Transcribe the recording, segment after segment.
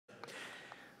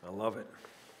I love it.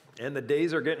 And the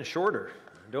days are getting shorter.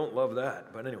 I don't love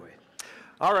that, but anyway.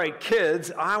 All right,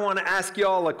 kids, I want to ask you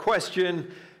all a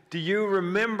question. Do you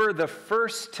remember the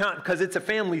first time, because it's a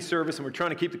family service and we're trying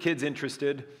to keep the kids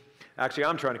interested. Actually,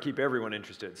 I'm trying to keep everyone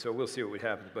interested, so we'll see what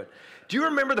happens. But do you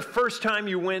remember the first time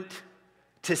you went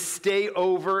to stay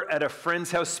over at a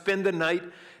friend's house, spend the night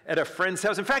at a friend's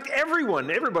house? In fact,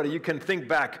 everybody, you can think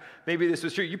back, maybe this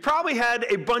was true. You probably had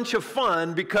a bunch of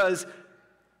fun because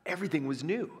everything was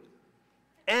new.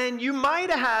 And you might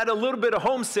have had a little bit of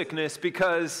homesickness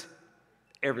because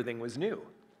everything was new.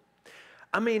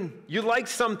 I mean, you liked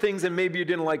some things and maybe you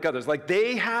didn't like others. Like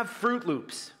they have Fruit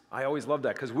Loops. I always loved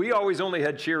that because we always only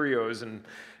had Cheerios and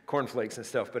cornflakes and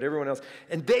stuff, but everyone else.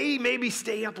 And they maybe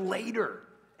stay up later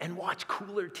and watch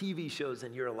cooler TV shows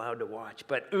than you're allowed to watch.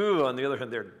 But on the other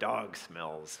hand, their dog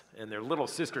smells and their little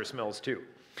sister smells too.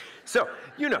 So,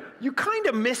 you kind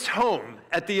of miss home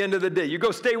at the end of the day. You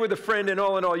go stay with a friend and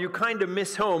all in all, you kind of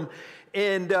miss home.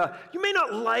 And you may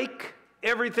not like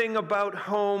everything about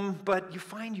home, but you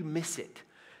find you miss it.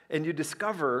 And you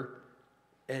discover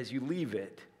as you leave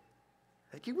it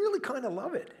that you really kind of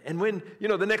love it. And when,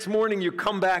 the next morning you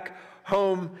come back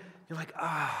home, you're like,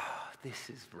 this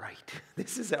is right.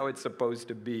 This is how it's supposed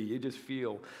to be. You just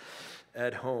feel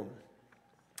at home.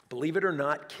 Believe it or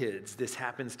not, kids, this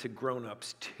happens to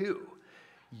grown-ups too.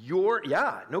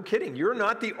 No kidding, you're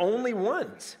not the only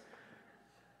ones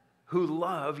who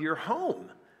love your home.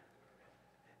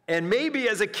 And maybe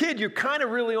as a kid, you kind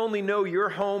of really only know your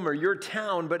home or your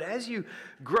town, but as you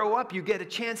grow up, you get a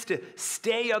chance to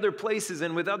stay other places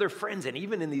and with other friends, and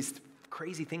even in these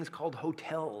crazy things called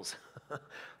hotels,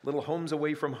 little homes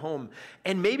away from home.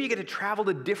 And maybe you get to travel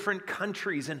to different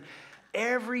countries. And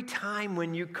every time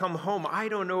when you come home, I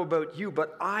don't know about you,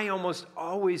 but I almost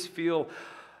always feel,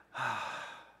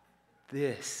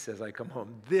 this as I come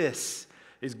home, this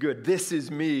is good. This is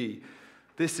me.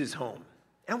 This is home.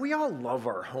 And we all love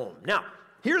our home. Now,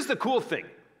 here's the cool thing.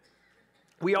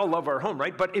 We all love our home,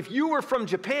 right? But if you were from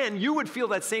Japan, you would feel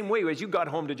that same way as you got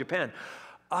home to Japan.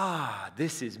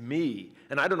 This is me.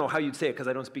 And I don't know how you'd say it because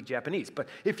I don't speak Japanese. But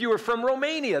if you were from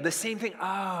Romania, the same thing.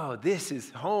 This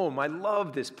is home. I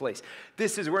love this place.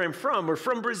 This is where I'm from. Or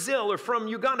from Brazil or from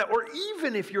Uganda. Or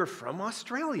even if you're from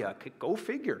Australia, go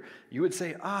figure. You would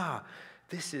say,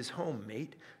 this is home,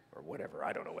 mate. Or whatever.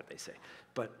 I don't know what they say.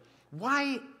 But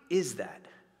why is that?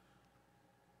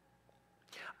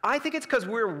 I think it's because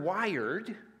we're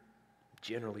wired,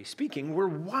 generally speaking, we're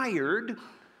wired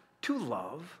to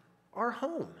love our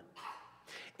home.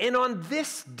 And on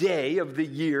this day of the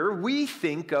year, we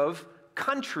think of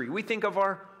country. We think of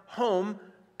our home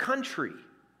country.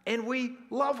 And we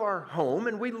love our home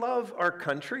and we love our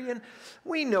country. And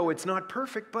we know it's not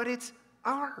perfect, but it's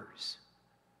ours.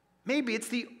 Maybe it's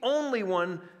the only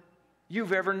one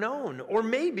you've ever known. Or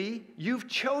maybe you've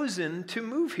chosen to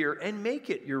move here and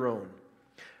make it your own.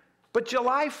 But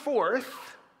July 4th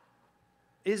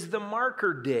is the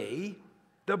marker day,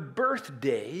 the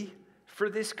birthday for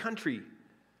this country,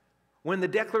 when the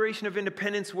Declaration of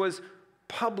Independence was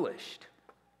published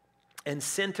and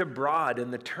sent abroad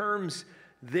and the terms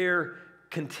there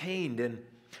contained. And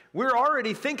we're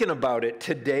already thinking about it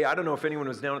today. I don't know if anyone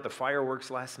was down at the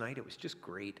fireworks last night. It was just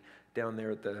great down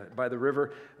there by the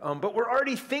river. But we're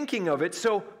already thinking of it.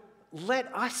 So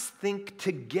let us think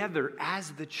together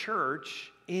as the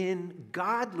church in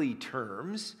godly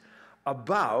terms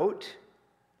about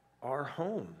our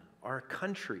home, our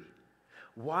country.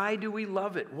 Why do we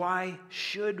love it? Why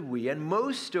should we? And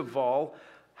most of all,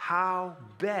 how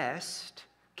best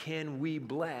can we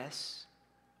bless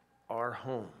our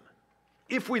home?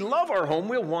 If we love our home,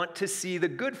 we'll want to see the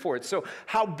good for it. So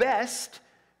how best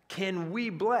can we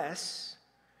bless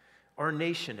our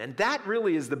nation? And that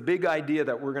really is the big idea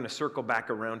that we're going to circle back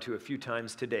around to a few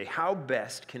times today. How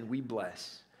best can we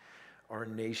bless our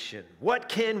nation? What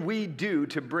can we do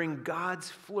to bring God's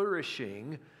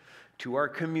flourishing to our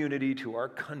community, to our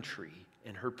country,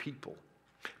 and her people?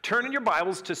 Turn in your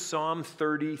Bibles to Psalm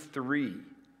 33.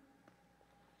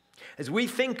 As we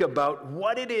think about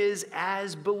what it is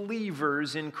as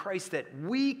believers in Christ that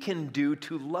we can do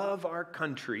to love our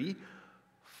country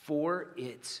for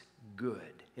its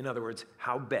good. In other words,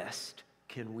 how best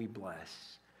can we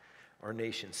bless our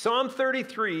nation? Psalm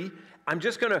 33, I'm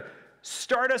just going to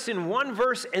start us in one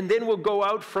verse and then we'll go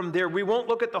out from there. We won't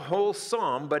look at the whole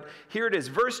psalm, but here it is.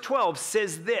 Verse 12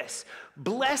 says this: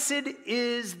 "Blessed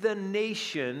is the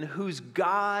nation whose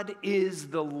God is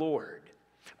the Lord.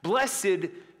 Blessed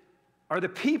are the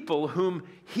people whom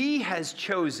he has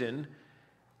chosen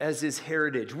as his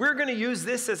heritage." We're going to use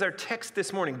this as our text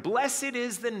this morning. Blessed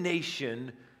is the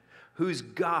nation whose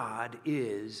God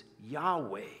is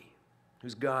Yahweh.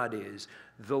 whose God is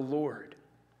the Lord.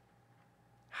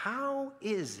 How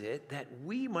is it that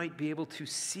we might be able to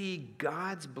see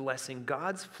God's blessing,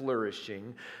 God's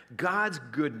flourishing, God's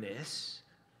goodness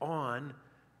on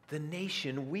the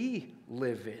nation we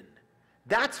live in?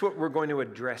 That's what we're going to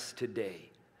address today.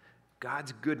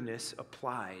 God's goodness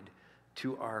applied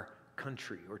to our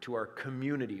country or to our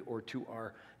community or to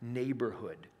our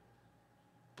neighborhood.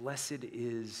 Blessed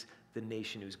is the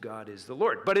nation whose God is the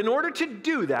Lord. But in order to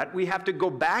do that, we have to go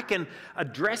back and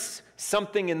address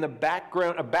something in the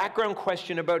background, a background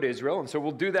question about Israel. And so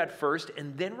we'll do that first.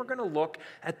 And then we're going to look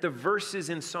at the verses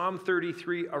in Psalm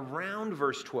 33 around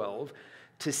verse 12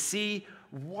 to see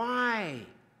why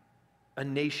a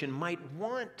nation might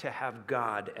want to have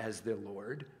God as their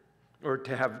Lord, or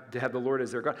to have the Lord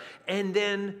as their God. And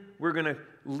then we're going to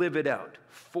live it out.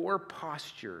 4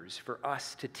 postures for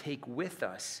us to take with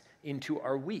us into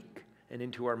our week and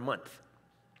into our month.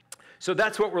 So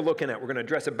that's what we're looking at. We're going to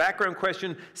address a background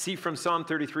question, see from Psalm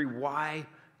 33 why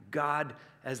God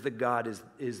as the God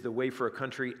is the way for a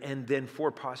country, and then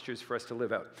 4 postures for us to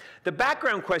live out. The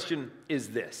background question is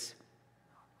this.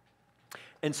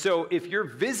 And so if you're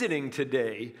visiting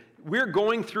today, we're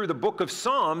going through the book of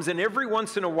Psalms, and every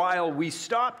once in a while we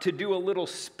stop to do a little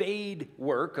spade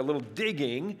work, a little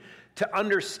digging, to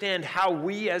understand how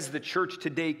we as the church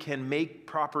today can make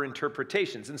proper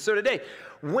interpretations. And so today,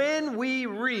 when we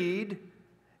read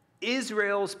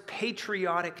Israel's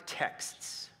patriotic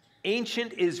texts,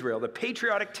 ancient Israel, the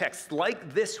patriotic texts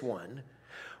like this one,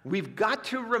 we've got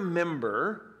to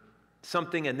remember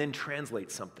something and then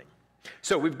translate something.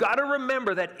 So we've got to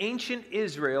remember that ancient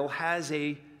Israel has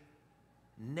a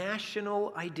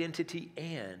national identity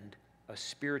and a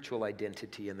spiritual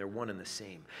identity, and they're one and the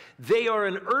same. They are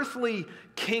an earthly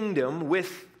kingdom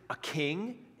with a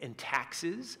king and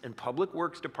taxes and public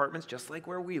works departments, just like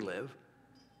where we live,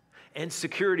 and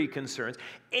security concerns.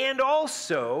 And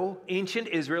also, ancient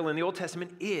Israel in the Old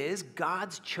Testament is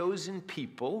God's chosen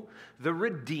people, the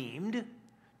redeemed,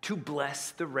 to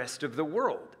bless the rest of the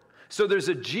world. So there's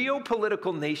a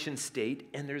geopolitical nation state,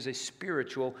 and there's a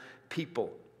spiritual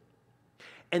people.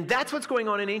 And that's what's going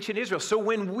on in ancient Israel. So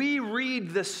when we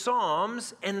read the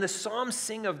Psalms, and the Psalms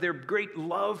sing of their great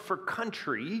love for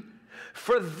country,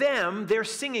 for them, they're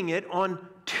singing it on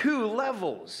 2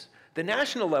 levels. The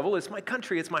national level, it's my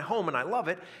country, it's my home, and I love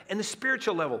it. And the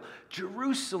spiritual level,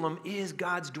 Jerusalem is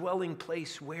God's dwelling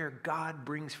place where God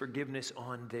brings forgiveness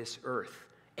on this earth.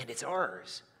 And it's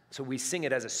ours. So we sing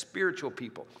it as a spiritual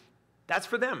people. That's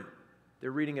for them.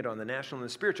 They're reading it on the national and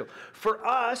the spiritual. For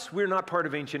us, we're not part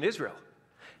of ancient Israel.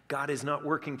 God is not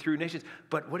working through nations.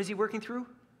 But what is he working through?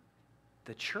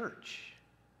 The church.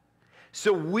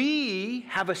 So we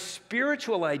have a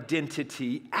spiritual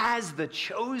identity as the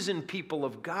chosen people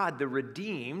of God, the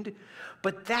redeemed,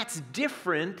 but that's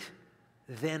different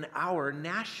than our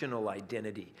national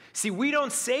identity. See, we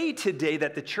don't say today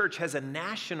that the church has a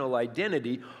national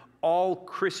identity. All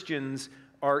Christians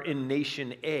are in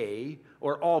nation A,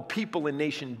 or all people in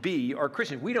nation B are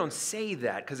Christians. We don't say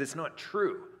that because it's not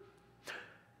true.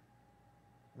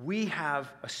 We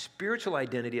have a spiritual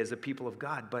identity as a people of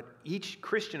God, but each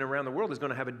Christian around the world is going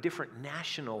to have a different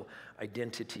national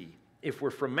identity. If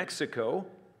we're from Mexico,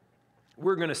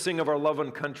 we're going to sing of our love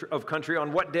of country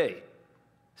on what day?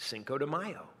 Cinco de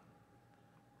Mayo.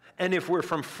 And if we're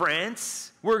from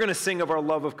France, we're going to sing of our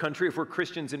love of country. If we're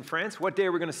Christians in France, what day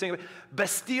are we going to sing of it?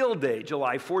 Bastille Day,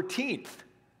 July 14th.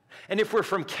 And if we're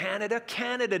from Canada,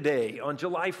 Canada Day on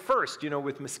July 1st,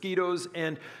 with mosquitoes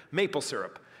and maple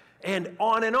syrup. And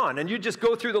on. And you just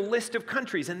go through the list of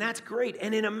countries, and that's great.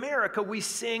 And in America, we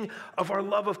sing of our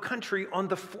love of country on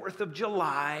the 4th of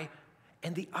July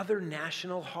and the other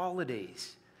national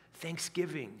holidays,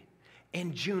 Thanksgiving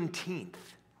and Juneteenth,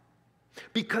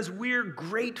 because we're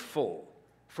grateful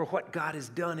for what God has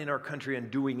done in our country and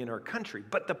doing in our country.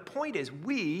 But the point is,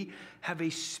 we have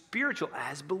a spiritual,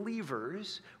 as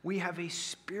believers, we have a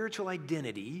spiritual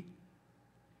identity,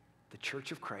 the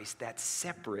Church of Christ, that's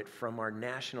separate from our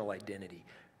national identity.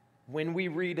 When we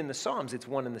read in the Psalms, it's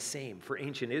one and the same. For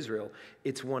ancient Israel,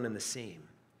 it's one and the same.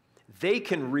 They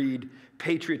can read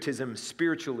patriotism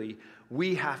spiritually.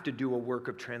 We have to do a work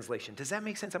of translation. Does that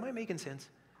make sense? Am I making sense?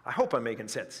 I hope I'm making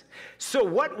sense. So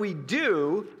what we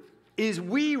do is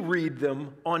we read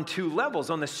them on 2 levels.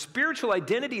 On the spiritual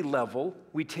identity level,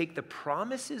 we take the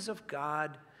promises of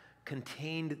God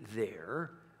contained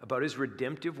there about his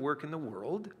redemptive work in the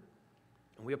world,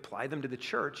 and we apply them to the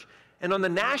church. And on the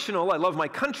national, I love my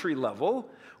country level,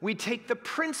 we take the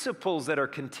principles that are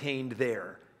contained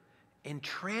there and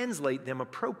translate them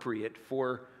appropriate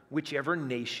for whichever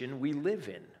nation we live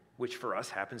in, which for us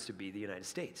happens to be the United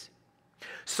States.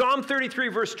 Psalm 33,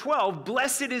 verse 12,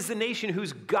 blessed is the nation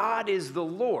whose God is the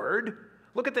Lord.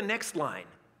 Look at the next line.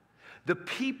 The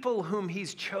people whom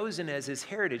he's chosen as his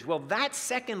heritage. Well, that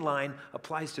second line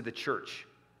applies to the church.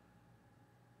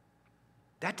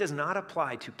 That does not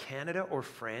apply to Canada or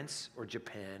France or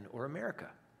Japan or America.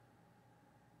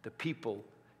 The people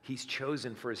he's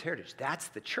chosen for his heritage. That's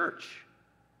the church.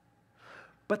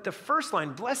 But the first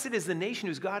line, blessed is the nation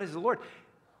whose God is the Lord,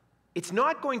 it's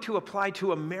not going to apply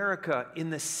to America in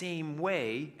the same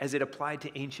way as it applied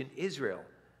to ancient Israel,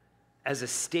 as a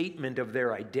statement of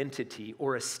their identity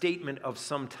or a statement of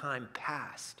some time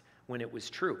past when it was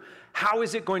true. How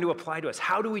is it going to apply to us?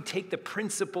 How do we take the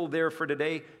principle there for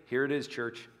today? Here it is,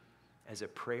 church, as a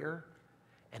prayer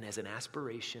and as an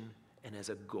aspiration and as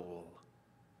a goal.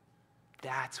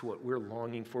 That's what we're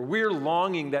longing for. We're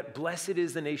longing that blessed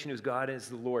is the nation whose God is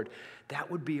the Lord. That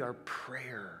would be our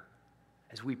prayer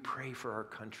as we pray for our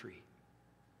country.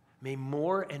 May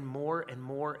more and more and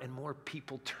more and more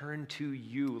people turn to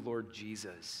you, Lord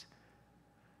Jesus,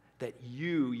 that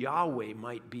you, Yahweh,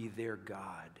 might be their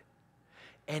God.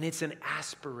 And it's an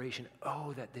aspiration,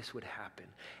 that this would happen.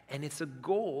 And it's a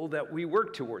goal that we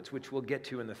work towards, which we'll get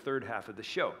to in the third half of the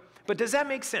show. But does that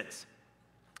make sense?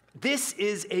 This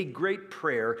is a great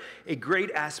prayer, a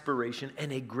great aspiration,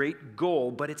 and a great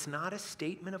goal, but it's not a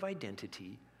statement of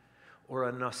identity or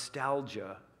a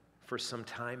nostalgia for some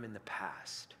time in the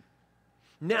past.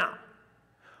 Now,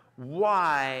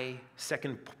 why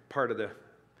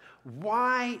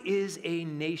is a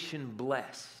nation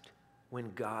blessed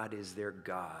when God is their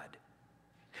God?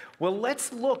 Well,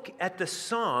 let's look at the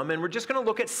psalm, and we're just going to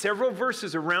look at several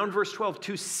verses around verse 12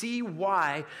 to see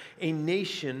why a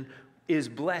nation is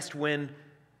blessed when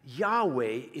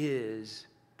Yahweh is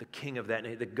the king of that,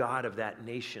 the God of that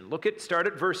nation. Start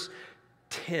at verse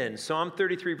 10, Psalm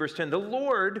 33, verse 10. The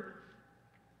Lord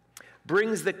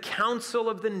brings the counsel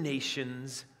of the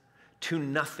nations to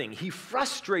nothing. He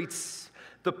frustrates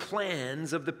the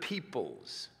plans of the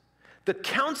peoples. The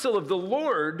counsel of the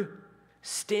Lord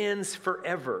stands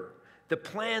forever. The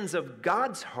plans of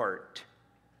God's heart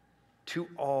to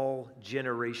all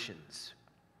generations.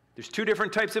 There's two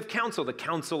different types of counsel, the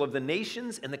counsel of the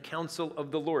nations and the counsel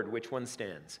of the Lord. Which one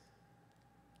stands?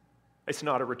 It's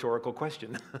not a rhetorical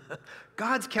question.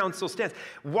 God's counsel stands.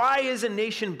 Why is a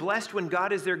nation blessed when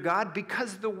God is their God?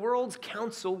 Because the world's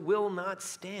counsel will not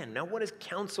stand. Now, what does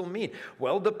counsel mean?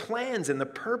 Well, the plans and the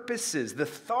purposes, the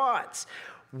thoughts.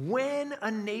 When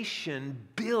a nation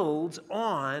builds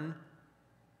on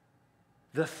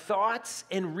the thoughts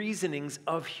and reasonings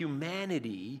of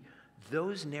humanity,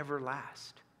 those never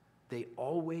last. They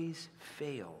always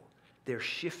fail. They're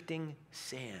shifting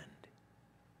sand.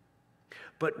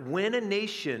 But when a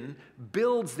nation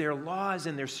builds their laws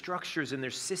and their structures and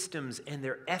their systems and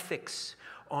their ethics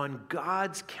on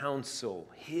God's counsel,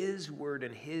 his word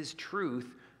and his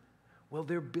truth, well,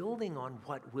 they're building on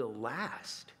what will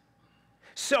last.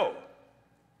 So,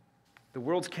 the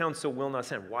world's counsel will not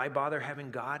stand. Why bother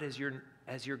having God as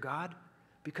your God?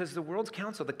 Because the world's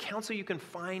counsel, the counsel you can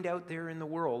find out there in the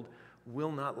world,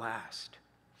 will not last.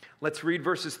 Let's read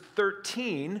verses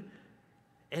 13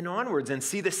 and onwards and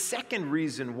see the second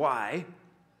reason why.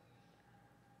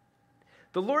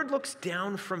 The Lord looks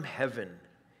down from heaven.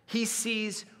 He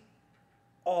sees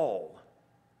all.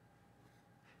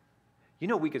 You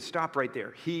know, we could stop right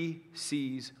there. He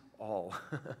sees all.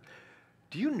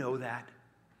 Do you know that?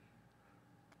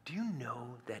 Do you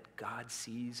know that God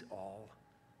sees all?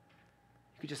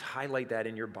 You could just highlight that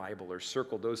in your Bible or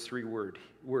circle those three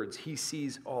words. He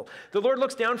sees all. The Lord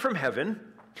looks down from heaven.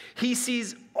 He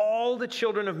sees all the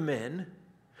children of men.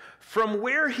 From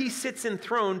where he sits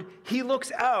enthroned, he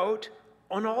looks out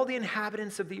on all the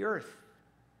inhabitants of the earth.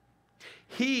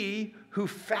 He who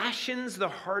fashions the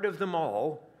heart of them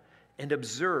all and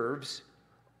observes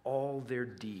all their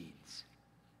deeds.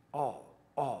 All.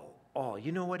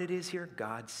 You know what it is here?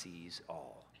 God sees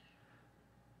all.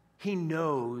 He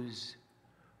knows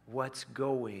what's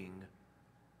going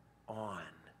on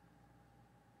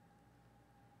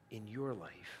in your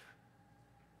life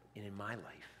and in my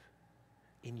life,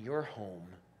 in your home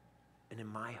and in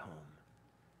my home,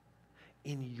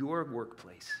 in your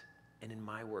workplace and in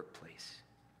my workplace.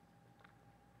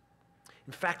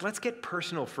 In fact, let's get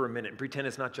personal for a minute and pretend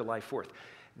it's not July 4th.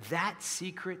 That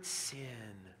secret sin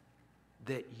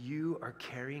that you are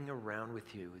carrying around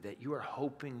with you, that you are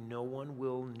hoping no one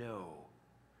will know,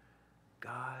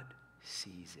 God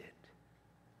sees it.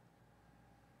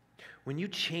 When you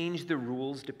change the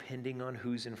rules depending on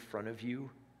who's in front of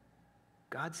you,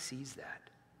 God sees that.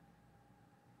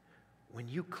 When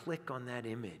you click on that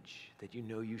image that you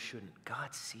know you shouldn't,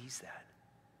 God sees that.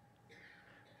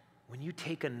 When you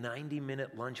take a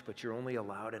 90-minute lunch, but you're only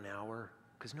allowed an hour,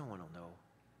 because no one will know.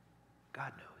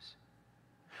 God knows.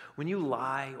 When you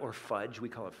lie or fudge, we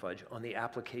call it fudge, on the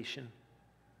application,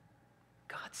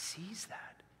 God sees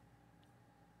that.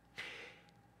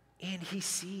 And he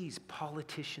sees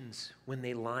politicians when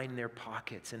they line their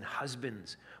pockets and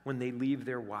husbands when they leave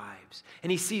their wives.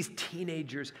 And he sees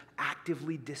teenagers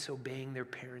actively disobeying their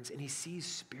parents. And he sees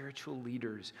spiritual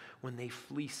leaders when they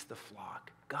fleece the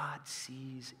flock. God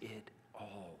sees it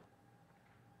all.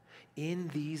 In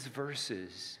these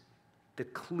verses, the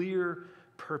clear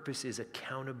purpose is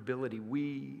accountability.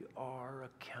 We are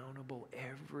accountable,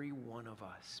 every one of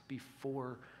us,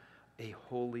 before a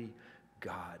holy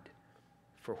God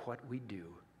for what we do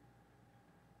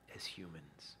as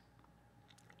humans.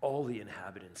 All the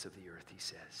inhabitants of the earth, he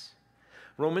says.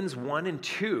 Romans 1 and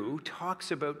 2 talks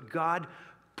about God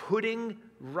putting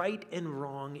right and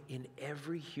wrong in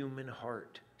every human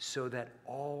heart so that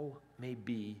all may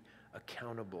be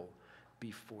accountable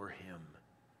before him.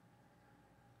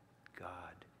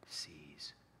 God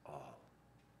sees all.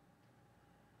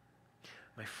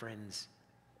 My friends,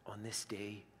 on this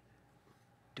day,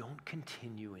 don't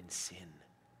continue in sin.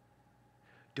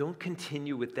 Don't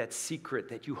continue with that secret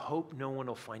that you hope no one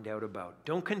will find out about.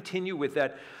 Don't continue with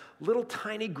that little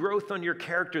tiny growth on your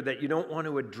character that you don't want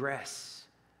to address.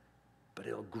 But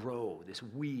it'll grow. This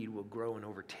weed will grow and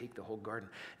overtake the whole garden.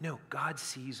 No, God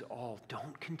sees all.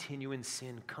 Don't continue in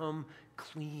sin. Come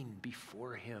clean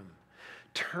before him.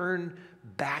 Turn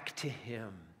back to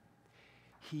him.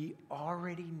 He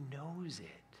already knows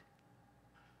it.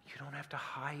 You don't have to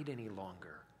hide any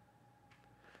longer.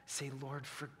 Say, Lord,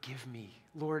 forgive me.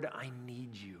 Lord, I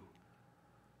need you.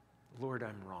 Lord,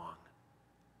 I'm wrong.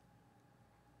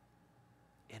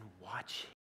 And watch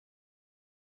him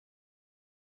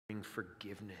bring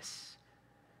forgiveness.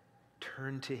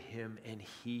 Turn to him and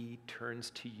he turns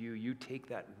to you. You take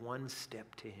that one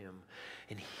step to him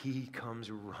and he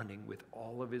comes running with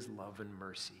all of his love and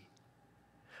mercy.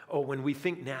 Oh, when we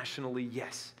think nationally,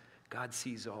 yes, God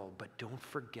sees all, but don't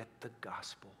forget the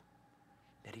gospel.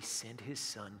 That he sent his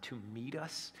son to meet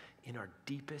us in our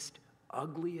deepest,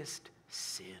 ugliest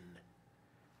sin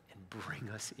and bring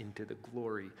us into the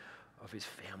glory of his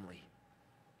family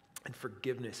and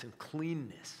forgiveness and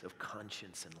cleanness of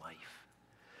conscience and life.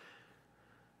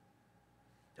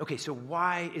 Okay, so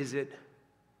why is it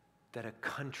that a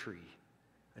country,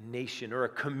 a nation, or a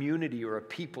community, or a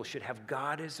people should have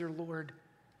God as their Lord?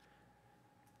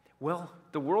 Well,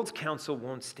 the world's counsel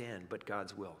won't stand, but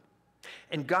God's will.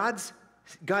 And God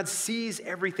sees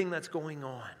everything that's going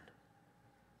on.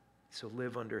 So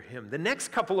live under him. The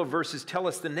next couple of verses tell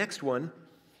us the next one,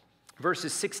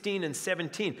 verses 16 and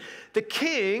 17. The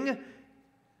king,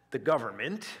 the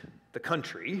government, the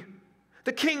country,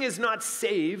 the king is not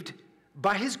saved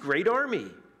by his great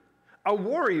army. A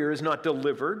warrior is not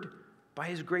delivered by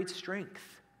his great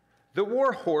strength. The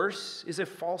war horse is a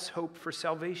false hope for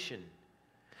salvation,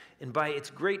 and by its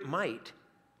great might,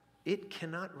 it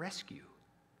cannot rescue.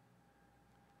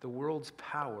 The world's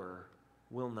power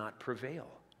will not prevail.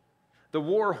 The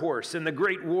war horse and the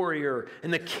great warrior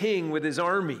and the king with his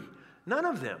army, none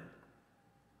of them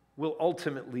will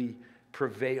ultimately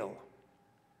prevail.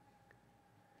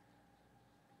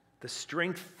 The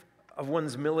strength of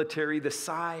one's military, the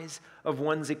size of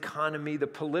one's economy, the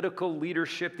political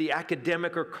leadership, the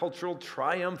academic or cultural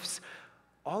triumphs,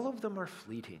 all of them are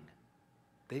fleeting.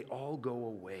 They all go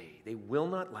away. They will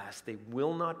not last. They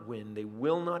will not win. They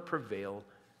will not prevail.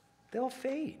 They'll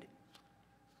fade.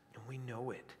 And we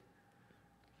know it.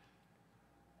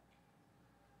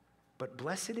 But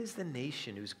blessed is the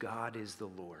nation whose God is the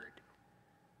Lord,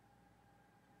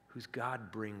 whose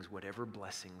God brings whatever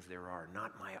blessings there are,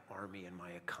 not my army and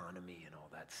my economy and all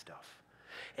that stuff.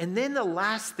 And then the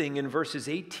last thing in verses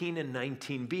 18 and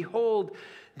 19, behold,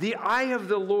 the eye of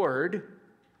the Lord,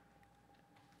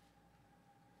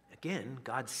 again,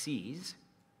 God sees,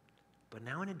 but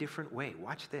now in a different way.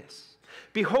 Watch this.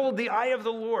 Behold, the eye of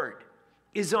the Lord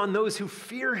is on those who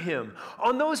fear him,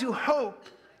 on those who hope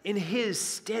in his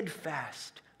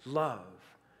steadfast love,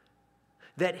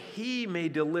 that he may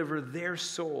deliver their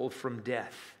soul from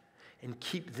death and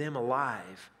keep them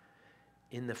alive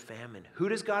in the famine. Who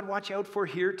does God watch out for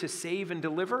here to save and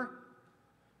deliver?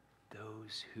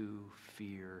 Those who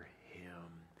fear him.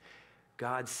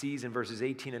 God sees in verses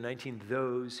 18 and 19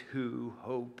 those who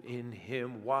hope in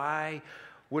him. Why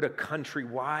would a country,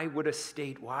 why would a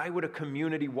state, why would a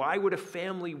community, why would a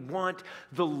family want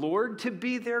the Lord to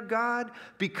be their God?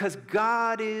 Because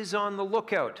God is on the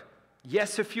lookout.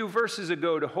 Yes, a few verses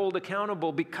ago to hold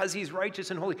accountable because he's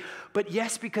righteous and holy. But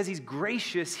yes, because he's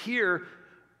gracious here,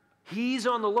 he's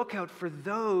on the lookout for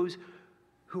those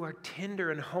who are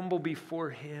tender and humble before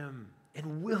him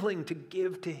and willing to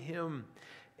give to him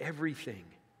everything.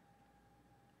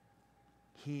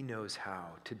 He knows how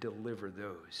to deliver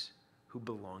those who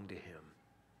belong to him.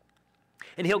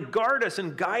 And he'll guard us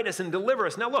and guide us and deliver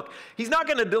us. Now look, he's not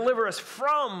going to deliver us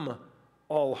from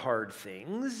all hard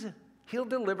things. He'll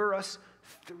deliver us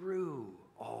through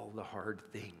all the hard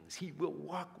things. He will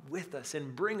walk with us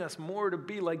and bring us more to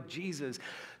be like Jesus.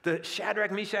 The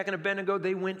Shadrach, Meshach, and Abednego,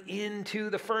 they went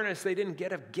into the furnace. They didn't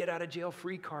get a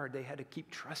get-out-of-jail-free card. They had to keep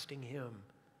trusting him.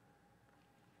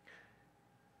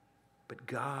 But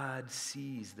God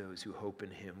sees those who hope in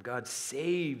him. God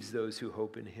saves those who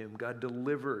hope in him. God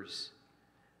delivers.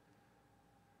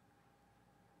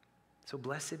 So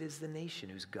blessed is the nation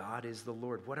whose God is the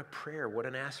Lord. What a prayer, what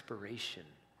an aspiration.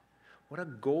 What a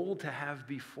goal to have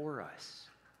before us.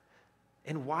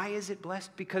 And why is it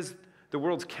blessed? Because the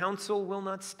world's counsel will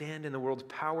not stand and the world's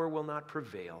power will not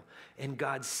prevail. And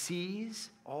God sees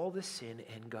all the sin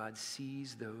and God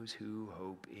sees those who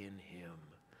hope in him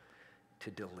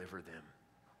to deliver them.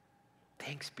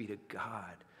 Thanks be to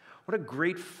God. What a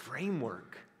great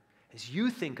framework as you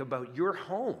think about your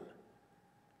home.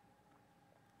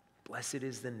 Blessed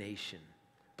is the nation.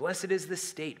 Blessed is the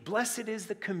state. Blessed is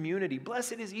the community.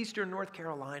 Blessed is Eastern North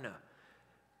Carolina,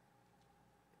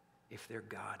 if their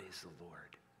God is the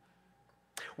Lord.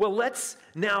 Well, let's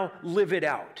now live it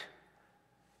out.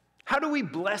 How do we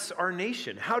bless our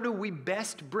nation? How do we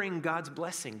best bring God's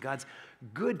blessing, God's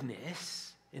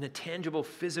goodness in a tangible,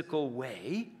 physical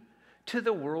way to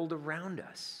the world around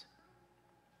us?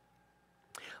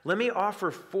 Let me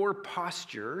offer 4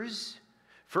 postures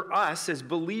for us as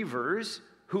believers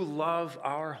who love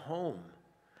our home.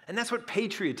 And that's what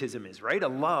patriotism is, right? A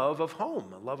love of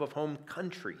home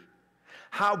country.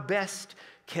 How best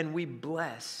can we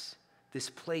bless this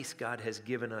place God has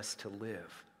given us to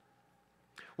live?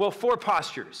 Well, 4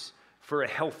 postures for a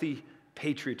healthy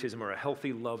patriotism or a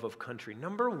healthy love of country.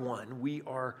 Number 1, we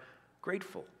are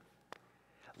grateful.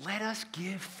 Let us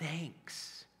give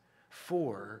thanks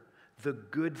for the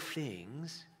good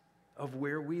things of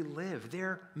where we live.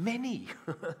 They're many,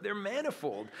 they're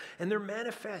manifold, and they're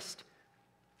manifest.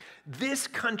 This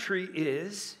country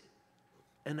is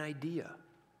an idea.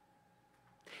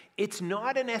 It's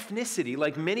not an ethnicity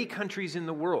like many countries in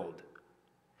the world.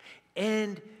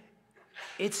 And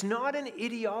it's not an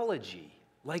ideology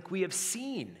like we have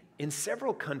seen in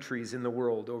several countries in the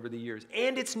world over the years.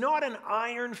 And it's not an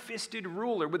iron-fisted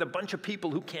ruler with a bunch of people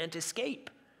who can't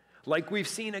escape, like we've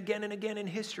seen again and again in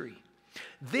history.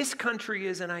 This country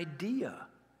is an idea.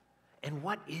 And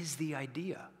what is the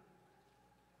idea?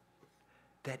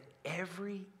 That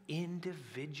every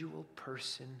individual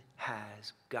person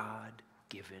has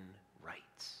God-given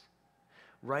rights.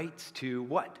 Rights to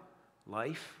what?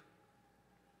 Life,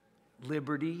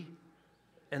 liberty,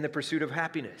 and the pursuit of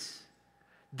happiness.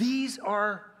 These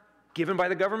are given by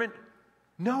the government?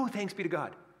 No, thanks be to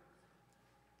God.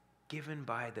 Given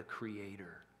by the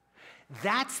Creator.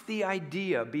 That's the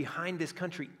idea behind this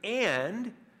country.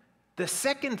 And the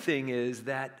second thing is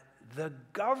that the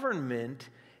government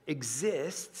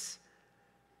exists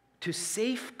to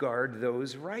safeguard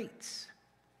those rights.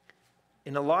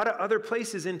 In a lot of other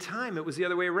places in time, it was the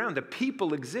other way around. The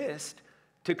people exist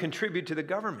to contribute to the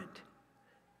government.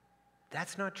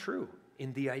 That's not true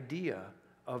in the idea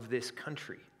of this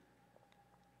country.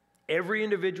 Every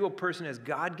individual person has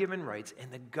God-given rights,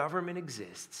 and the government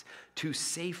exists to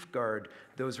safeguard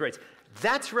those rights.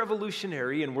 That's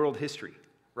revolutionary in world history,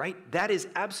 right? That is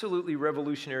absolutely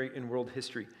revolutionary in world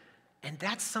history. And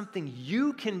that's something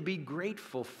you can be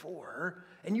grateful for,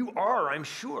 and you are, I'm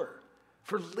sure,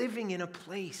 for living in a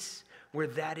place where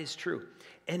that is true.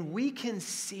 And we can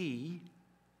see,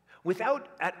 without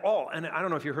at all, and I don't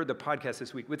know if you heard the podcast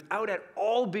this week, without at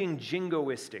all being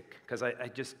jingoistic, because I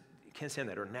just can't stand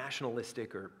that, or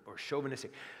nationalistic or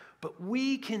chauvinistic, but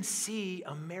we can see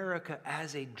America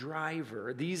as a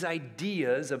driver, these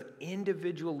ideas of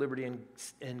individual liberty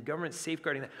and government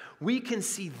safeguarding that, we can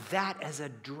see that as a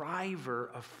driver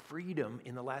of freedom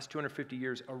in the last 250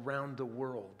 years around the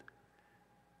world.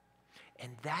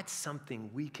 And that's something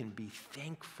we can be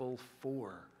thankful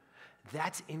for.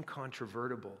 That's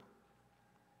incontrovertible.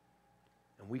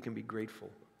 And we can be grateful.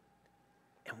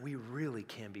 And we really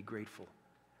can be grateful.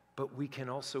 But we can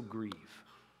also grieve.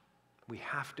 We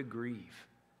have to grieve.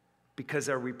 Because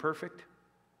are we perfect?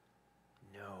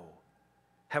 No.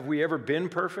 Have we ever been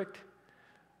perfect?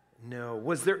 No.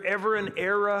 Was there ever an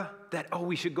era that,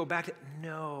 we should go back to?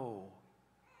 No.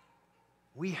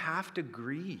 We have to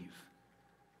grieve.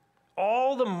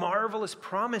 All the marvelous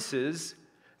promises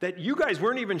that you guys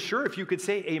weren't even sure if you could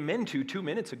say amen to 2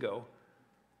 minutes ago,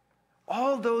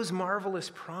 All those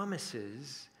marvelous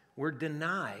promises were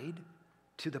denied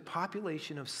to the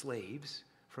population of slaves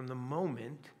from the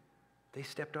moment they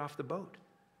stepped off the boat.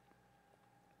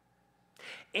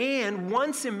 And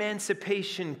once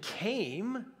emancipation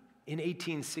came in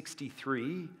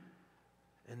 1863,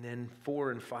 and then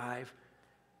 4 and 5,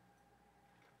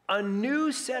 a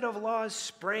new set of laws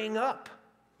sprang up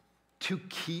to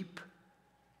keep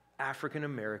African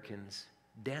Americans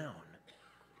down.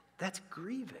 That's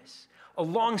grievous.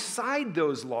 Alongside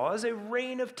those laws, a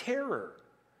reign of terror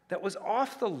that was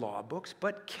off the law books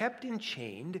but kept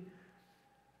enchained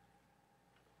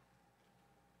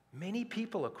many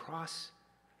people across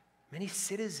many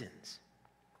citizens.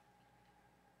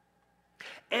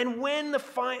 And when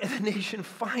the nation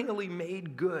finally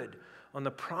made good on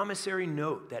the promissory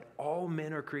note that all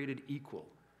men are created equal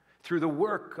through the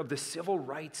work of the civil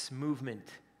rights movement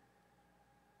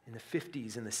in the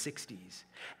 50s and the 60s,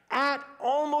 at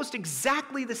almost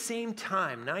exactly the same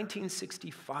time,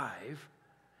 1965,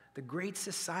 the Great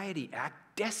Society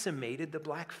Act decimated the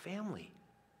black family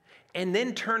and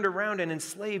then turned around and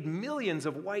enslaved millions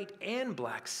of white and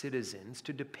black citizens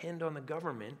to depend on the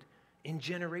government in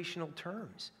generational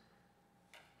terms.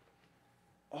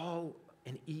 All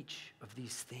and each of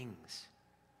these things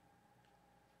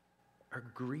are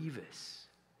grievous,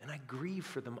 and I grieve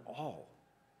for them all.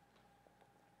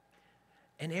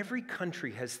 And every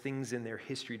country has things in their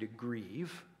history to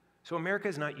grieve. So America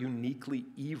is not uniquely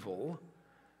evil,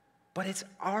 but it's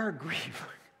our grief.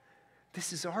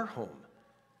 This is our home.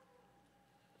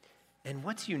 And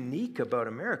what's unique about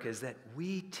America is that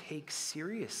we take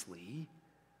seriously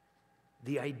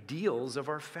the ideals of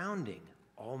our founding.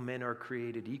 All men are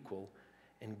created equal,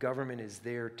 and government is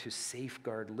there to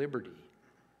safeguard liberty.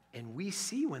 And we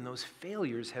see when those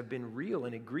failures have been real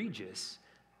and egregious,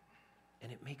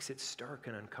 and it makes it stark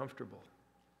and uncomfortable.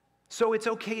 So it's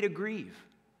okay to grieve,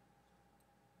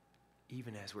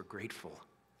 even as we're grateful.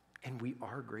 And we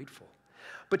are grateful.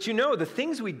 But you know, the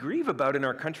things we grieve about in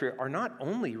our country are not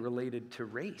only related to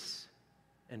race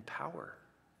and power.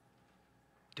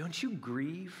 Don't you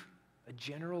grieve a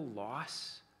general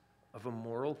loss of a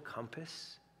moral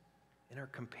compass in our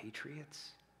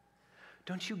compatriots?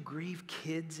 Don't you grieve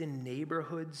kids in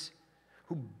neighborhoods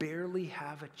who barely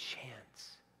have a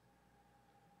chance?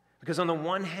 Because on the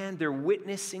one hand, they're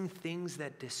witnessing things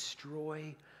that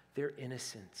destroy their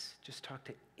innocence. Just talk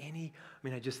to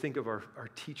I just think of our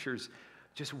teachers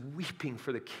just weeping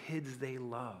for the kids they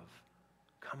love,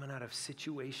 coming out of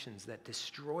situations that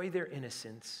destroy their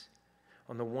innocence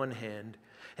on the one hand,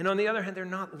 and on the other hand, they're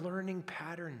not learning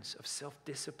patterns of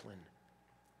self-discipline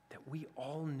that we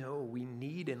all know we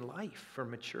need in life for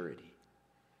maturity.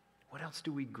 What else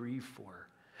do we grieve for?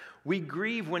 We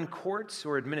grieve when courts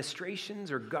or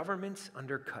administrations or governments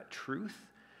undercut truth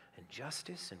and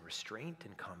justice and restraint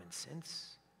and common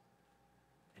sense.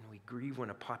 And we grieve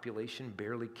when a population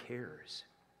barely cares,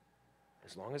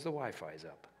 as long as the Wi-Fi is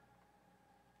up.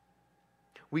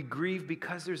 We grieve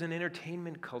because there's an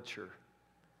entertainment culture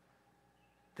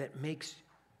that makes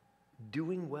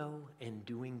doing well and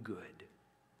doing good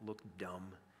look dumb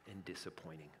and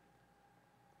disappointing.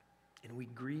 And we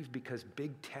grieve because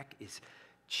big tech is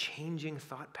changing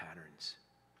thought patterns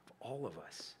of all of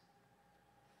us.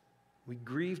 We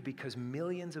grieve because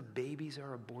millions of babies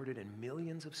are aborted and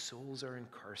millions of souls are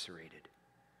incarcerated.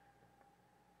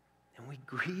 And we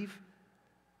grieve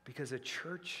because a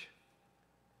church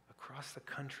across the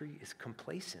country is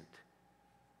complacent,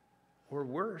 or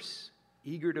worse,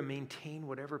 eager to maintain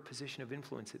whatever position of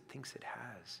influence it thinks it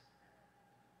has.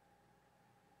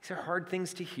 These are hard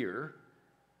things to hear,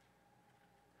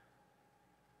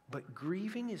 but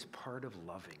grieving is part of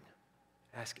loving.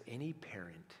 Ask any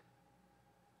parent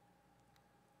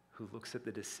who looks at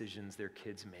the decisions their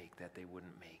kids make that they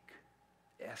wouldn't make.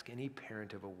 Ask any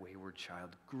parent of a wayward child.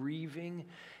 Grieving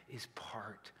is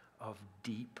part of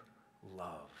deep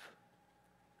love.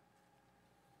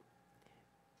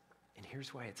 And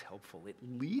here's why it's helpful. It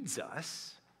leads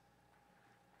us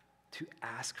to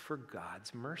ask for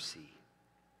God's mercy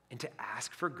and to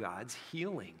ask for God's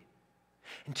healing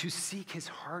and to seek his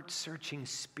heart-searching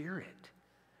spirit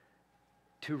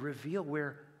to reveal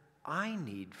where I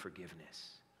need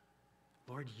forgiveness.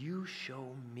 Lord, you show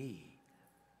me,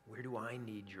 where do I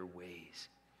need your ways?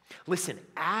 Listen,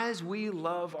 as we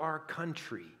love our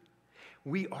country,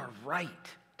 we are right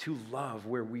to love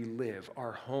where we live,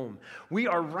 our home. We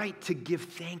are right to give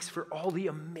thanks for all the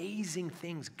amazing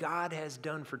things God has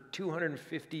done for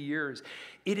 250 years.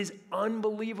 It is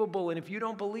unbelievable, and if you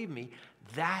don't believe me,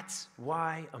 that's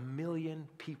why 1 million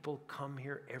people come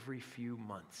here every few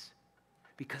months,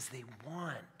 because they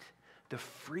want the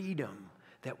freedom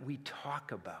that we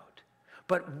talk about.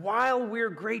 But while we're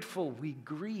grateful, we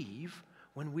grieve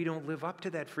when we don't live up to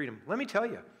that freedom. Let me tell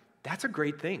you, that's a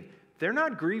great thing. They're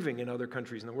not grieving in other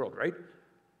countries in the world, right?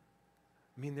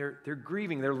 I mean, they're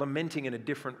grieving, they're lamenting in a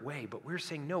different way, but we're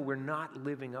saying, no, we're not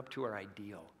living up to our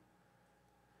ideal.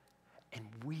 And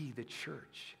we, the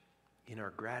church, in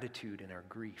our gratitude and our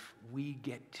grief, we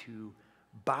get to,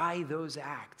 by those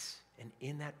acts and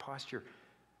in that posture,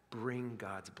 bring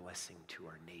God's blessing to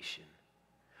our nation.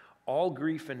 All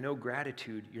grief and no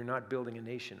gratitude, you're not building a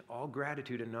nation. All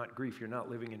gratitude and not grief, you're not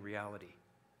living in reality.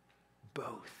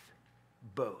 Both.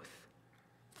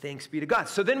 Thanks be to God.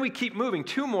 So then we keep moving.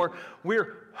 Two more.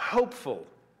 We're hopeful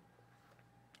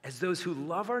as those who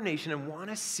love our nation and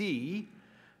want to see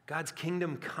God's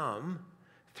kingdom come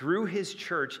through his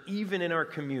church, even in our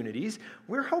communities.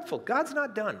 We're hopeful. God's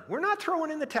not done. We're not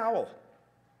throwing in the towel.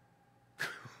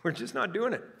 We're just not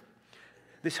doing it.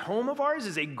 This home of ours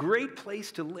is a great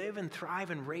place to live and thrive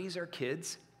and raise our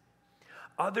kids.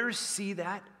 Others see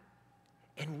that,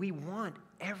 and we want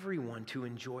everyone to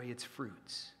enjoy its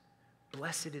fruits.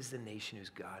 Blessed is the nation whose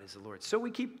God is the Lord. So we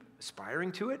keep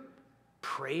aspiring to it,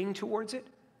 praying towards it,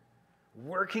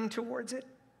 working towards it,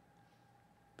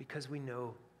 because we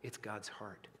know it's God's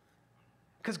heart.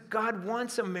 Because God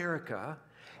wants America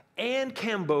and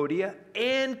Cambodia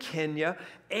and Kenya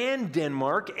and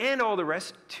Denmark and all the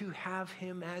rest to have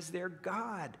him as their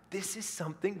God. This is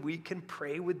something we can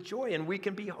pray with joy and we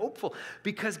can be hopeful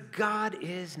because God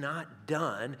is not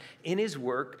done in his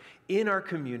work in our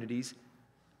communities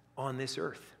on this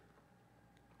earth.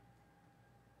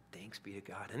 Thanks be to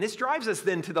God. And this drives us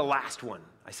then to the last one.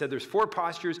 I said there's 4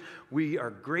 postures. We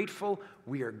are grateful,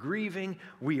 we are grieving,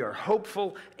 we are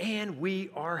hopeful, and we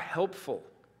are helpful.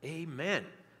 Amen.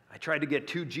 I tried to get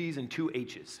 2 G's and 2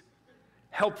 H's.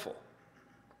 Helpful.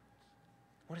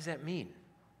 What does that mean?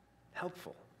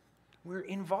 Helpful. We're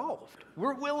involved.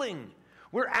 We're willing.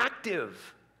 We're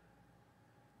active.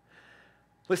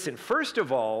 Listen, first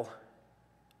of all,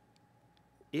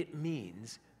 it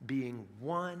means being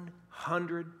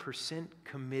 100%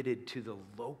 committed to the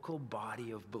local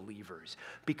body of believers.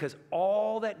 Because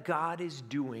all that God is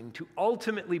doing to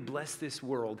ultimately bless this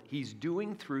world, he's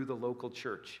doing through the local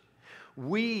church.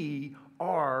 We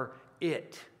are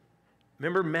it.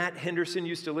 Remember Matt Henderson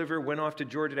used to live here, went off to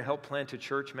Georgia to help plant a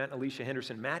church, Matt and Alicia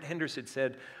Henderson. Matt Henderson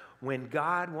said, when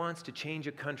God wants to change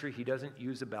a country, he doesn't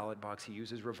use a ballot box, he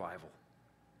uses revival.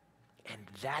 And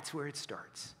that's where it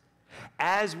starts.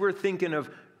 As we're thinking of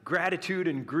gratitude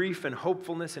and grief and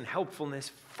hopefulness and helpfulness,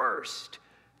 first,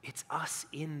 it's us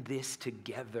in this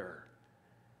together.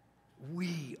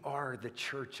 We are the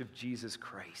church of Jesus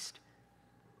Christ.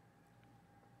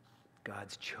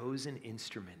 God's chosen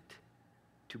instrument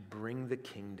to bring the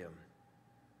kingdom.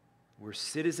 We're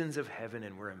citizens of heaven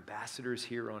and we're ambassadors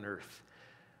here on earth.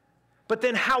 But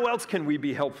then how else can we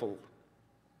be helpful?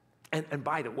 And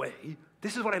by the way,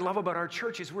 this is what I love about our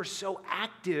church is we're so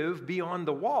active beyond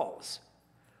the walls.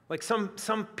 Like some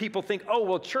people think, oh,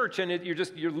 well, church, and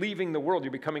you're leaving the world,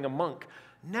 you're becoming a monk.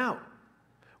 No,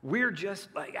 we're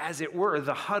just like, as it were,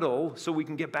 the huddle so we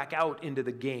can get back out into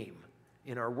the game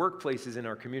in our workplaces, in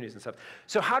our communities and stuff.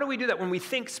 So how do we do that? When we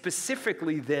think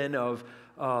specifically then of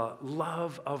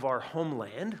love of our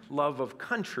homeland, love of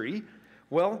country,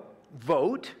 well,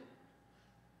 vote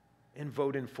and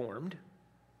vote informed.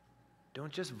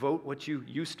 Don't just vote what you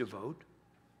used to vote.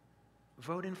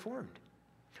 Vote informed.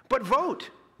 But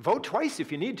vote. Vote twice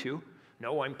if you need to.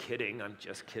 No, I'm kidding. I'm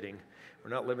just kidding.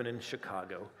 We're not living in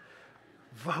Chicago.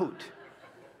 Vote.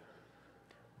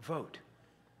 Vote.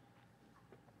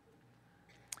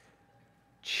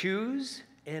 Choose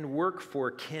and work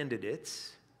for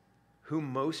candidates who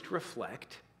most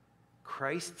reflect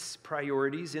Christ's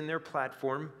priorities in their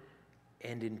platform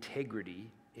and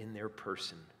integrity in their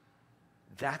person.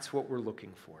 That's what we're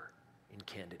looking for in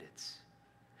candidates.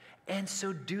 And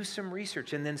so do some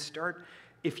research and then start,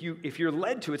 if you're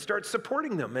led to it, start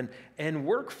supporting them and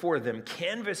work for them,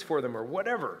 canvass for them or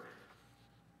whatever.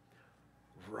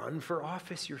 Run for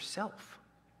office yourself.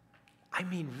 I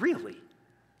mean, really,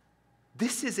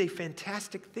 this is a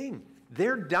fantastic thing.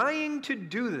 They're dying to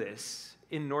do this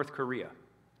in North Korea.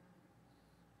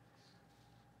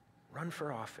 Run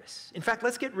for office. In fact,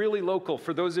 let's get really local.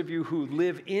 For those of you who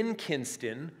live in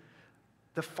Kinston,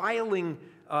 the filing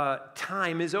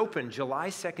time is open, July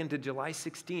 2nd to July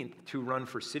 16th,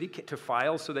 to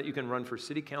file so that you can run for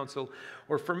city council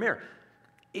or for mayor.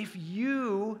 If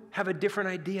you have a different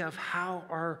idea of how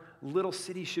our little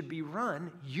city should be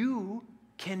run, you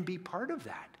can be part of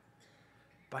that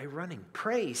by running.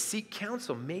 Pray, seek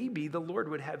counsel. Maybe the Lord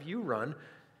would have you run.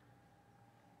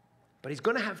 But he's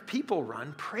going to have people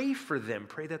run. Pray for them.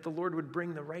 Pray that the Lord would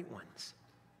bring the right ones.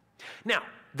 Now,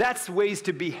 that's ways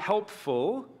to be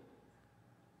helpful.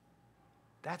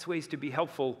 That's ways to be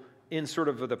helpful in sort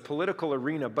of the political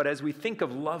arena. But as we think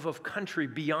of love of country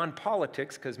beyond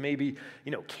politics, because maybe,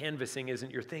 canvassing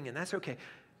isn't your thing, and that's okay,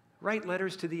 write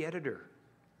letters to the editor.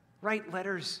 Write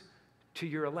letters to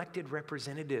your elected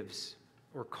representatives,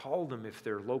 or call them if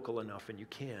they're local enough and you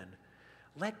can.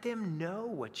 Let them know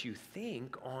what you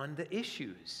think on the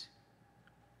issues.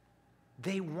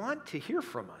 They want to hear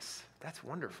from us. That's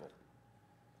wonderful.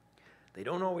 They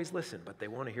don't always listen, but they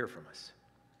want to hear from us.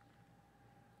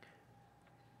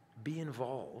 Be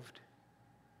involved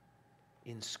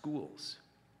in schools.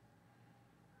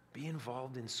 Be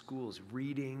involved in schools,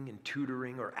 reading and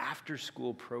tutoring, or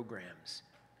after-school programs.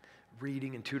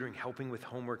 Reading and tutoring, helping with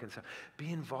homework and stuff.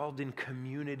 Be involved in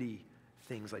community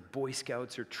things like Boy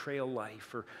Scouts or Trail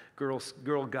Life or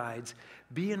Girl Guides.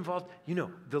 Be involved,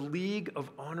 the League of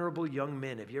Honorable Young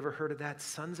Men. Have you ever heard of that?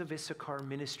 Sons of Issachar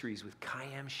Ministries with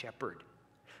Kayam Shepherd.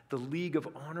 The League of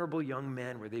Honorable Young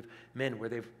Men, where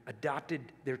they've adopted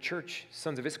their church.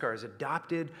 Sons of Issachar has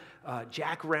adopted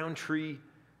Jack Roundtree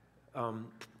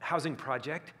housing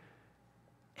project,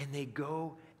 and they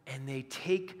go and they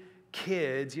take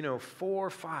kids, 4 or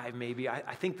 5 maybe.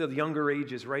 I think the younger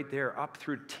age is right there, up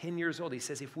through 10 years old. He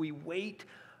says if we wait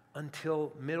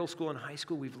until middle school and high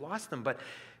school, we've lost them. But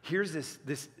here's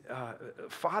this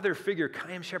father figure,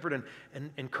 Kayam Shepherd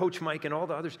and Coach Mike and all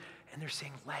the others, and they're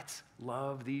saying, let's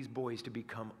love these boys to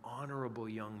become honorable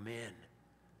young men,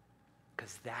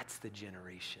 because that's the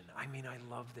generation. I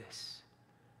love this.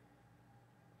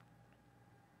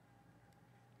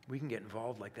 We can get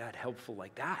involved like that, helpful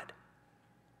like that.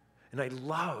 And I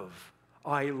love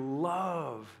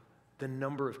the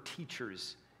number of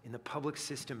teachers in the public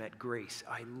system at Grace.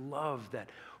 I love that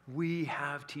we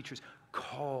have teachers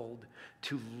called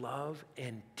to love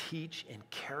and teach and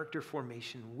character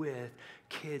formation with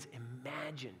kids.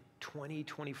 Imagine 20,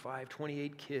 25,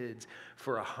 28 kids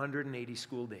for 180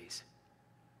 school days.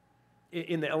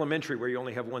 In the elementary, where you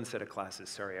only have one set of classes.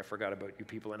 Sorry, I forgot about you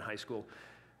people in high school.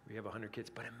 We have 100 kids,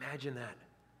 but imagine that.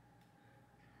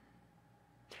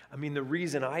 The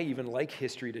reason I even like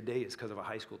history today is because of a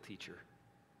high school teacher.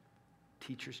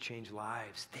 Teachers change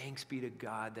lives. Thanks be to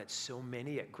God that so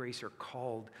many at Grace are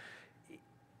called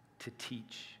to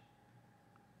teach.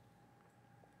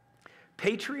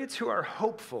 Patriots who are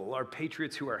hopeful are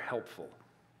patriots who are helpful.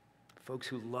 Folks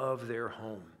who love their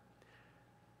home.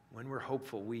 When we're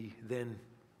hopeful, we then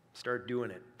start doing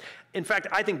it. In fact,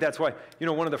 I think that's why,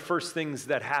 one of the first things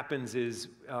that happens is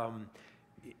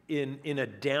in a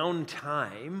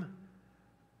downtime,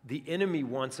 the enemy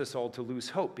wants us all to lose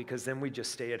hope, because then we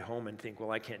just stay at home and think, well,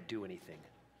 I can't do anything.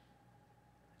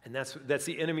 And that's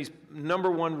the enemy's number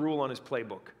one rule on his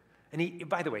playbook. And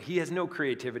by the way, he has no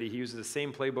creativity. He uses the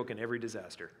same playbook in every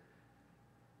disaster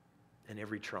and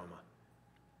every trauma.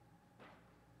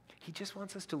 He just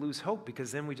wants us to lose hope,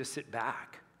 because then we just sit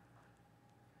back.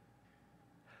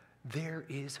 There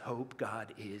is hope.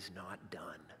 God is not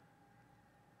done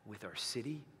with our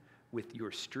city, with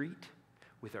your street,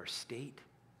 with our state,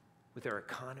 with our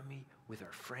economy, with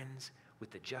our friends,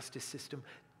 with the justice system.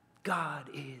 God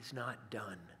is not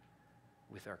done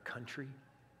with our country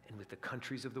and with the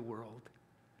countries of the world.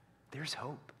 There's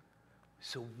hope.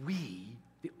 So we,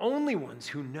 the only ones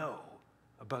who know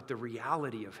about the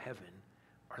reality of heaven,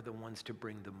 are the ones to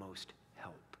bring the most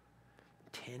help.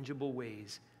 Tangible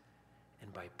ways,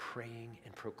 and by praying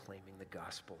and proclaiming the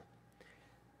gospel.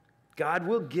 God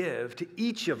will give to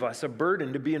each of us a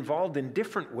burden to be involved in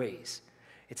different ways.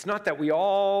 It's not that we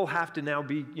all have to now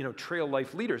be, trail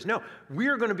life leaders. No,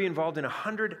 we're going to be involved in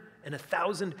 100 and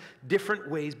 1,000 different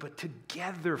ways, but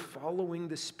together, following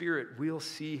the Spirit, we'll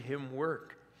see Him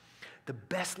work. The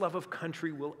best love of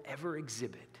country we'll ever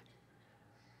exhibit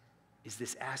is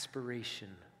this aspiration.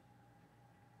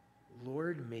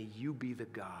 Lord, may you be the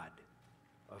God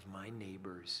of my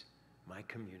neighbors, my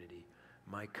community,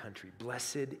 my country.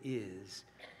 Blessed is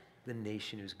the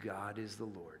nation whose God is the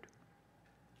Lord.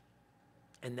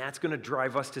 And that's going to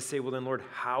drive us to say, well then, Lord,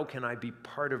 how can I be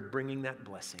part of bringing that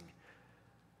blessing?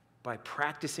 By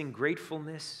practicing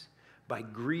gratefulness, by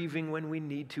grieving when we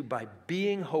need to, by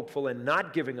being hopeful and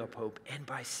not giving up hope, and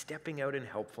by stepping out in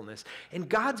helpfulness. And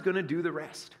God's going to do the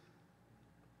rest.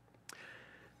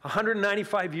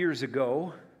 195 years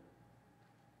ago,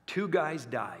 2 guys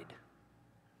died.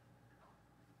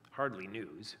 Hardly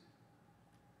news.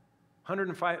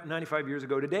 195 years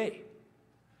ago today,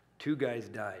 2 guys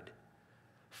died.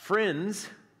 Friends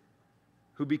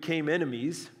who became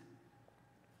enemies,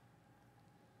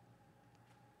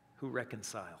 who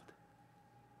reconciled.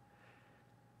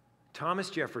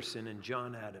 Thomas Jefferson and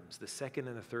John Adams, the second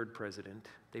and the third president,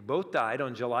 they both died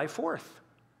on July 4th,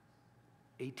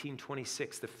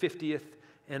 1826, the 50th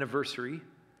anniversary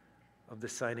of the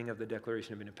signing of the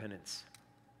Declaration of Independence.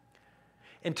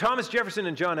 And Thomas Jefferson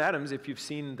and John Adams, if you've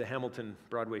seen the Hamilton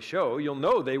Broadway show, you'll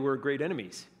know they were great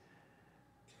enemies.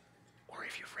 Or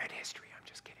if you've read history, I'm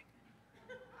just kidding.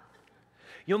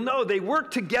 You'll know they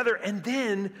worked together, and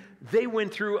then they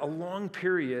went through a long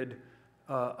period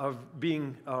of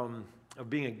being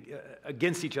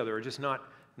against each other, or just not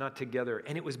together.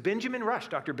 And it was Benjamin Rush,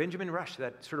 Dr. Benjamin Rush,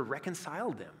 that sort of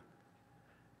reconciled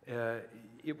them.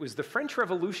 It was the French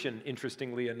Revolution,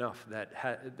 interestingly enough,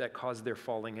 that caused their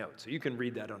falling out. So you can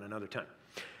read that on another time.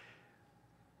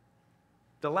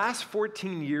 The last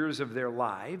 14 years of their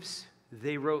lives,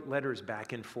 they wrote letters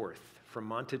back and forth from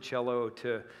Monticello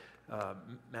to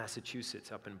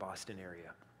Massachusetts, up in Boston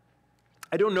area.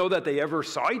 I don't know that they ever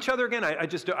saw each other again. I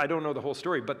don't know the whole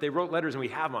story, but they wrote letters, and we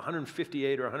have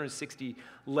 158 or 160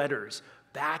 letters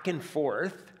back and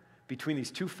forth between these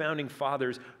two founding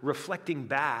fathers, reflecting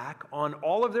back on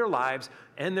all of their lives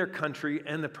and their country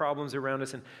and the problems around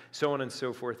us and so on and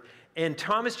so forth. And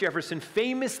Thomas Jefferson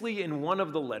famously, in one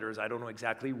of the letters, I don't know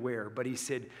exactly where, but he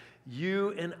said,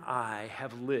 "You and I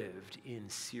have lived in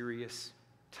serious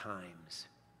times."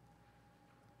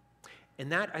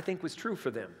 And that, I think, was true for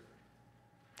them.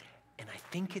 And I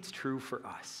think it's true for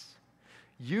us.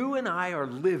 You and I are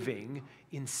living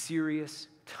in serious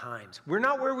times. We're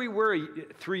not where we were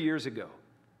 3 years ago,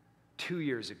 2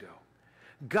 years ago.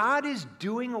 God is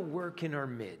doing a work in our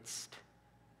midst.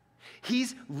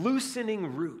 He's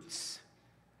loosening roots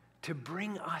to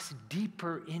bring us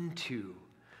deeper into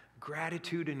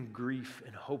gratitude and grief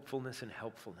and hopefulness and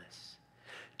helpfulness,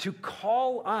 to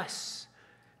call us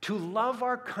to love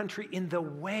our country in the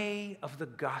way of the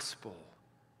gospel,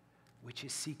 which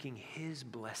is seeking His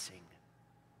blessing,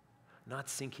 not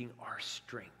seeking our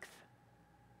strength.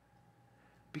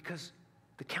 Because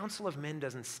the counsel of men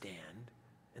doesn't stand,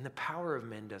 and the power of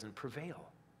men doesn't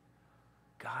prevail.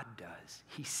 God does.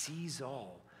 He sees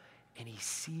all, and He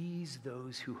sees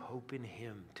those who hope in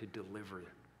Him to deliver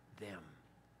them.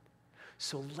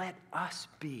 So let us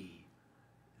be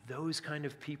those kind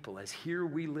of people, as here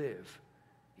we live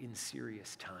in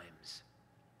serious times.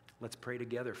 Let's pray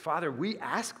together. Father, we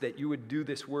ask that you would do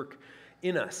this work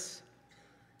in us.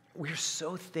 We're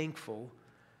so thankful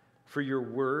for your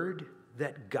word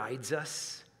that guides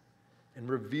us and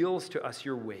reveals to us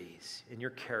your ways and your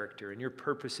character and your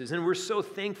purposes. And we're so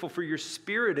thankful for your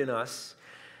Spirit in us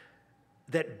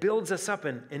that builds us up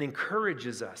and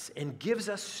encourages us and gives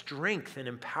us strength and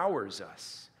empowers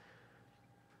us.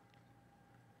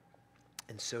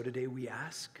 And so today we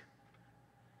ask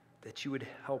that you would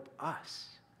help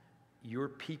us, your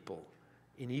people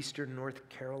in eastern North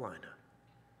Carolina,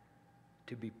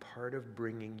 to be part of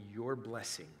bringing your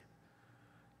blessing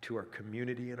to our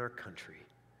community and our country.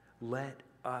 Let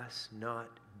us not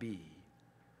be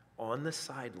on the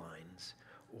sidelines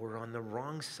or on the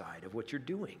wrong side of what you're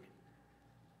doing.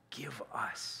 Give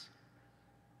us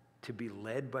to be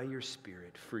led by your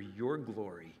Spirit for your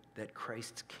glory, that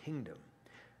Christ's kingdom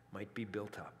might be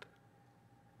built up.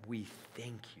 We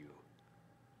thank you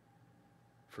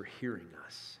for hearing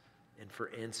us and for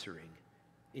answering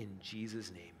in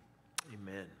Jesus' name.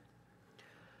 Amen.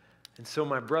 And so,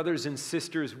 my brothers and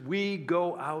sisters, we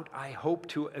go out, I hope,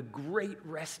 to a great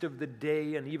rest of the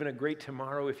day and even a great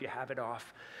tomorrow if you have it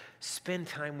off. Spend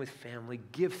time with family,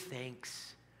 give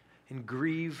thanks, and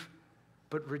grieve,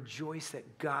 but rejoice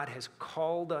that God has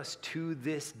called us to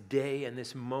this day and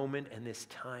this moment and this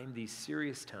time, these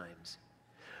serious times.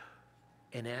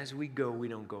 And as we go, we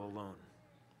don't go alone.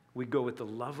 We go with the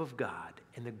love of God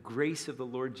and the grace of the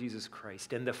Lord Jesus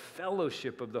Christ and the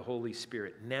fellowship of the Holy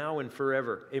Spirit now and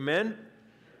forever. Amen?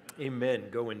 Amen.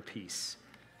 Go in peace.